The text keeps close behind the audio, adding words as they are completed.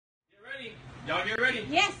Y'all get ready?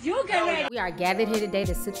 Yes, you get ready. We are gathered here today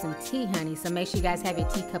to sip some tea, honey. So make sure you guys have your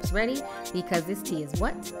teacups ready because this tea is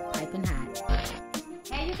what? Piping hot.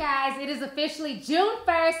 Hey, you guys, it is officially June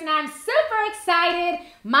 1st and I'm super excited.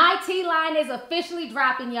 My tea line is officially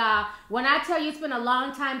dropping, y'all. When I tell you it's been a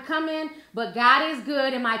long time coming, but God is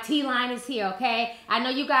good and my tea line is here, okay? I know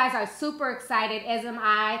you guys are super excited, as am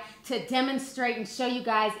I, to demonstrate and show you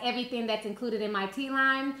guys everything that's included in my tea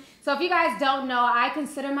line. So if you guys don't know, I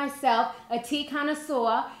consider myself a tea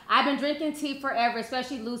connoisseur. I've been drinking tea forever,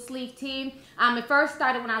 especially loose leaf tea. It first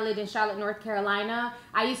started when I lived in Charlotte, North Carolina.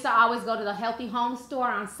 I used to always go to the Healthy Home store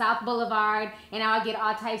on South Boulevard, and I would get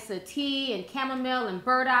all types of tea and chamomile and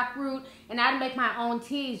burdock root, and I'd make my own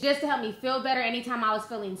teas just to help me feel better anytime I was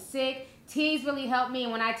feeling sick. Teas really help me,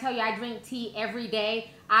 and when I tell you I drink tea every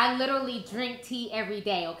day, I literally drink tea every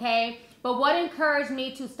day, okay? But what encouraged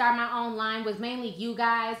me to start my own line was mainly you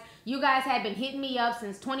guys. You guys had been hitting me up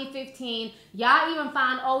since 2015. Y'all even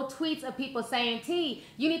found old tweets of people saying, T,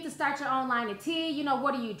 you need to start your own line of tea. You know,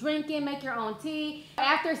 what are you drinking? Make your own tea.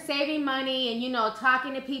 After saving money and, you know,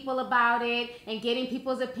 talking to people about it and getting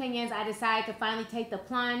people's opinions, I decided to finally take the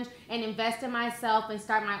plunge and invest in myself and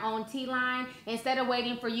start my own tea line. Instead of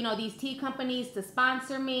waiting for, you know, these tea companies to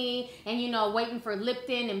sponsor me and, you know, waiting for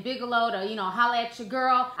Lipton and Bigelow to, you know, holla at your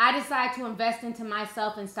girl, I decided to invest into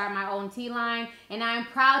myself and start my own tea line. And I'm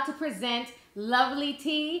proud to present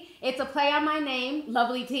Lovelyti. It's a play on my name,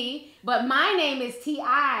 Lovelyti, but my name is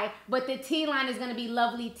T.I., but the tea line is going to be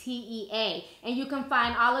Lovelyti T.E.A. And you can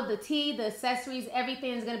find all of the tea, the accessories,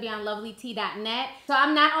 everything is going to be on lovelyti.net. So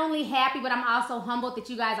I'm not only happy, but I'm also humbled that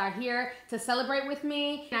you guys are here to celebrate with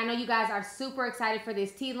me. And I know you guys are super excited for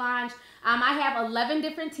this tea launch. I have 11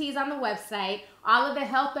 different teas on the website. All of the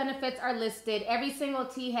health benefits are listed. Every single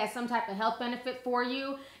tea has some type of health benefit for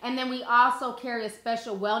you. And then we also carry a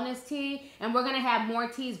special wellness tea. And we're going to have more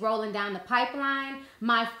teas rolling down the pipeline.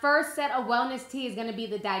 My first set of wellness tea is going to be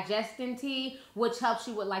the digestion tea, which helps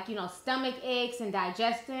you with, like, you know, stomach aches and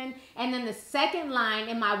digestion. And then the second line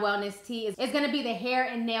in my wellness tea is going to be the hair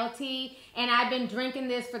and nail tea. And I've been drinking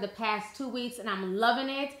this for the past 2 weeks and I'm loving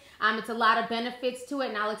it. It's a lot of benefits to it,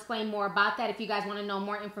 and I'll explain more about that if you guys want to know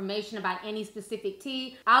more information about any specific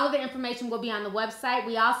tea. All of the information will be on the website.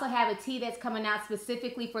 We also have a tea that's coming out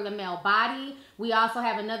specifically for the male body. We also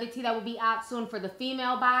have another tea that will be out soon for the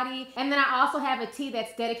female body. And then I also have a tea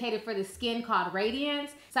that's dedicated for the skin called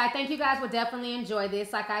Radiance. So I think you guys will definitely enjoy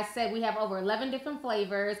this. Like I said, we have over 11 different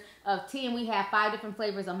flavors of tea, and we have 5 different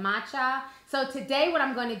flavors of matcha. So today what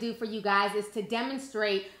I'm going to do for you guys is to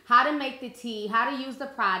demonstrate how to make the tea, how to use the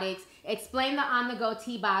products, explain the on-the-go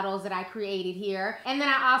tea bottles that I created here. And then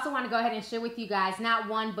I also want to go ahead and share with you guys not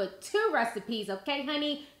 1 but 2 recipes, okay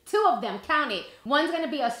honey? 2 of them, count it. One's gonna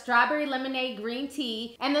be a strawberry lemonade green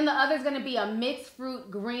tea, and then the other's gonna be a mixed fruit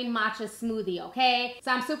green matcha smoothie, okay?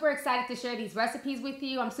 So I'm super excited to share these recipes with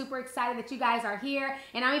you. I'm super excited that you guys are here,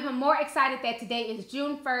 and I'm even more excited that today is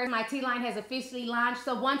June 1st. My tea line has officially launched.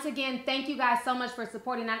 So once again, thank you guys so much for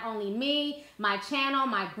supporting not only me, my channel,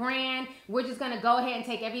 my brand. We're just gonna go ahead and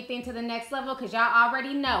take everything to the next level because y'all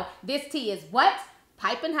already know this tea is what?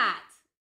 Piping hot.